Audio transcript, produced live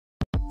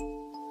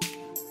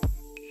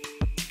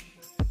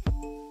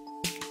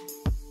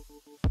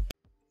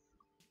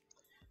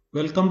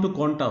Welcome to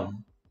Quantower.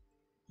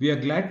 We are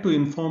glad to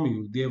inform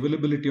you the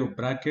availability of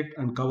bracket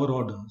and cover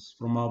orders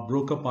from our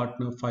broker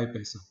partner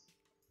 5Paisa.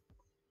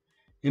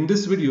 In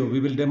this video, we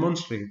will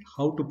demonstrate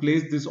how to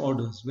place these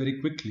orders very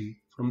quickly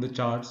from the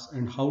charts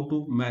and how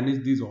to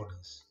manage these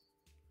orders.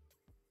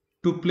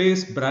 To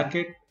place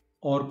bracket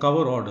or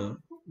cover order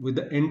with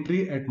the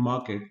entry at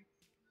market,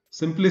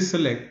 simply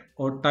select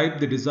or type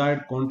the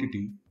desired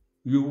quantity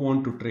you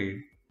want to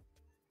trade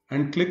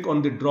and click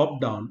on the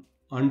drop down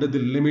under the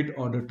limit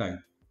order type.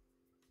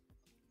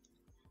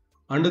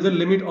 Under the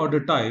limit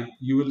order type,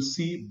 you will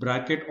see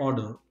bracket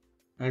order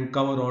and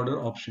cover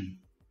order option.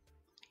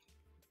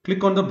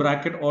 Click on the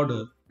bracket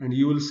order and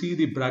you will see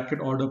the bracket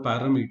order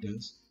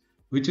parameters,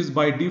 which is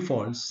by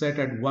default set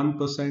at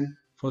 1%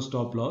 for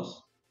stop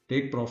loss,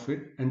 take profit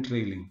and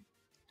trailing.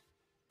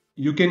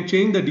 You can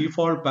change the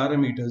default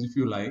parameters if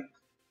you like,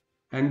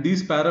 and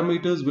these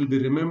parameters will be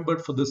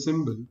remembered for the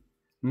symbol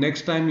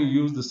next time you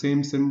use the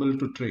same symbol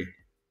to trade.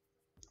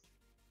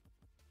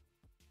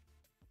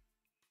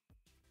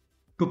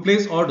 To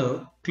place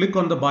order, click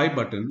on the buy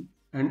button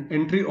and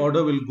entry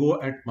order will go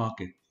at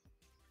market.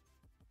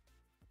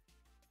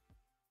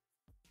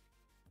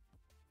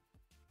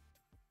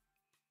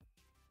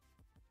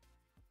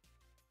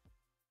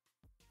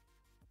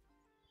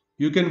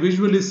 You can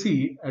visually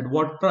see at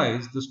what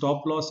price the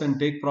stop loss and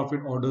take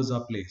profit orders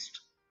are placed.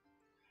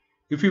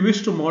 If you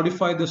wish to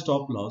modify the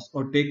stop loss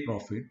or take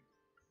profit,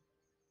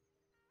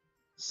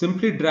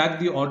 simply drag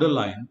the order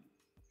line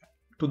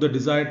to the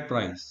desired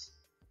price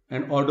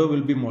and order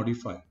will be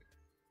modified.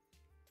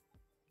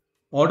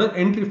 Order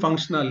entry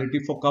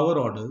functionality for cover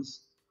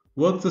orders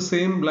works the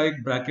same like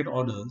bracket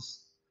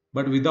orders,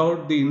 but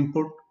without the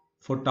input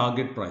for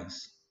target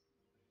price.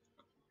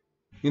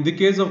 In the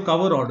case of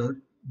cover order,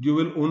 you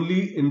will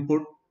only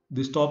input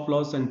the stop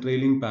loss and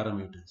trailing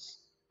parameters.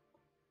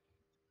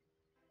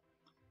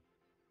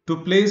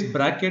 To place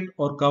bracket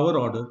or cover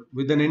order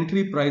with an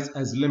entry price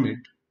as limit,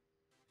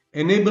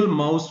 enable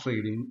mouse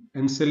trading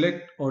and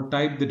select or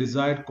type the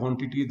desired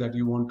quantity that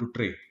you want to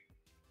trade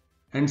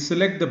and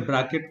select the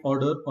bracket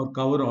order or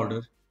cover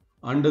order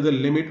under the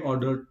limit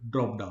order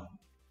drop down.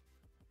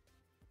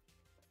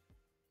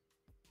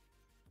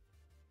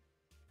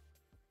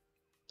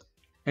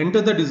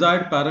 Enter the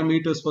desired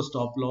parameters for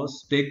stop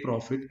loss, take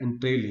profit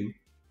and trailing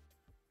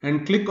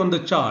and click on the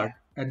chart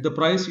at the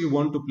price you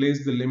want to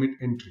place the limit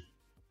entry.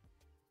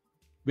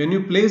 When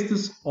you place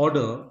this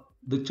order,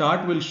 the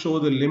chart will show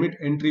the limit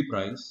entry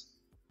price,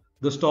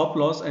 the stop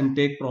loss and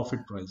take profit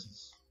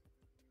prices.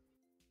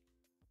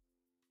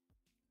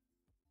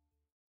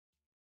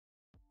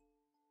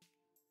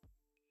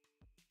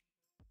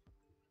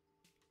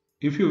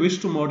 If you wish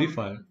to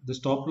modify the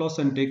stop loss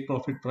and take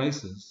profit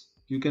prices,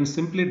 you can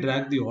simply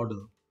drag the order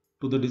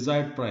to the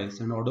desired price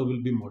and order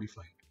will be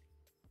modified.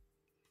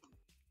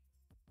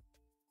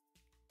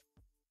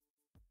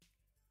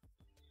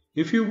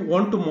 If you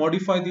want to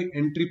modify the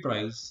entry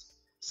price,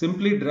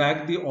 simply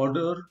drag the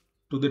order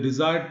to the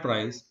desired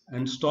price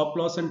and stop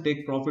loss and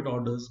take profit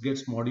orders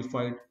gets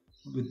modified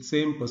with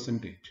same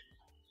percentage.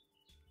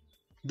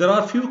 There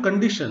are few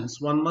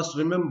conditions one must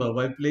remember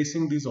while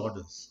placing these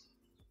orders.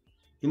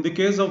 In the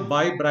case of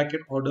buy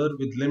bracket order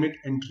with limit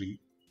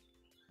entry,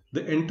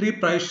 the entry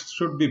price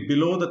should be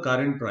below the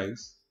current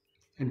price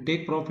and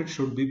take profit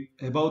should be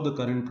above the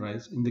current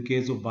price in the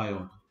case of buy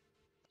order.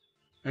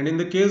 And in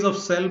the case of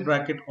sell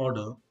bracket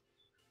order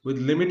with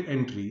limit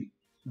entry,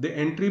 the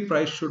entry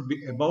price should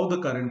be above the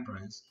current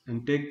price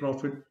and take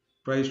profit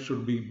price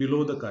should be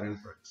below the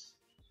current price.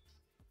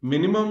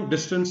 Minimum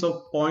distance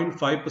of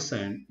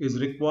 0.5% is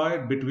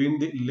required between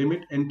the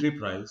limit entry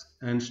price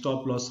and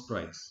stop loss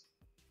price.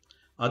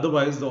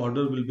 Otherwise, the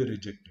order will be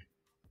rejected.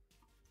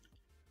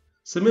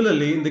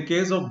 Similarly, in the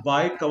case of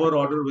buy cover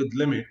order with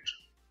limit,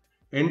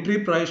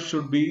 entry price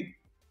should be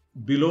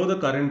below the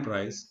current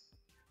price,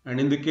 and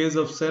in the case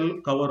of sell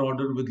cover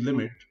order with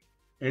limit,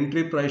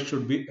 entry price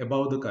should be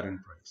above the current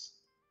price.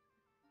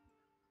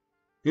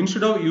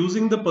 Instead of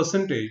using the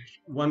percentage,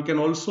 one can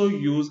also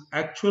use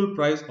actual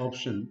price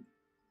option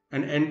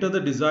and enter the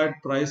desired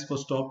price for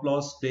stop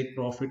loss, take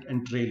profit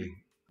and trailing.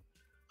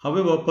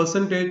 However,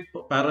 percentage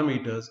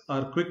parameters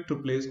are quick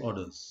to place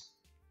orders.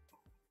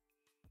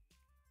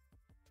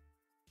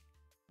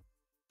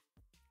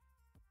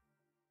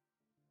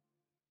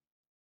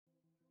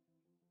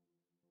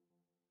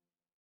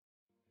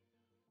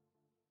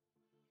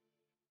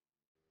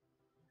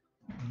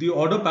 The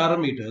order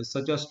parameters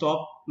such as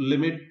stop,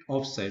 limit,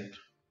 offset,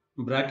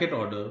 bracket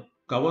order,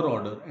 cover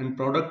order and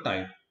product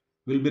type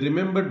will be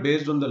remembered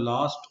based on the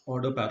last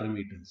order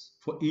parameters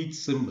for each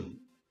symbol,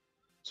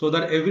 so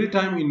that every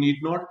time you need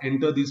not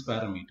enter these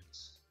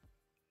parameters.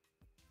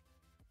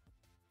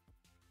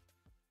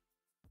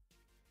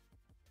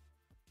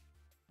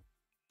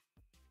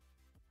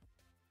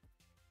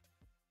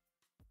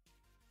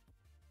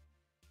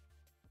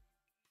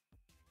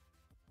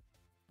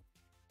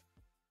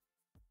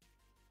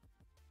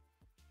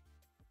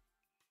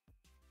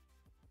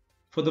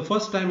 For the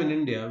first time in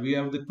India, we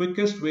have the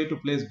quickest way to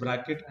place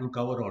bracket and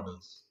cover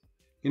orders.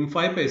 In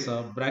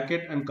 5Paisa,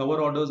 bracket and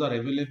cover orders are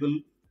available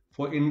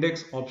for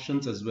index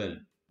options as well,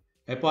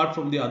 apart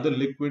from the other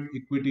liquid,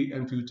 equity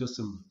and future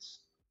symbols.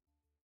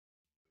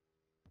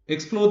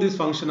 Explore these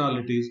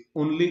functionalities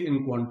only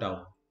in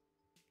Quantower.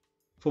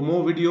 For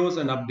more videos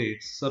and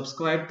updates,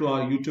 subscribe to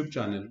our YouTube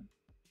channel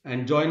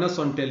and join us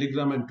on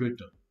Telegram and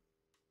Twitter.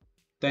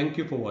 Thank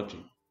you for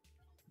watching.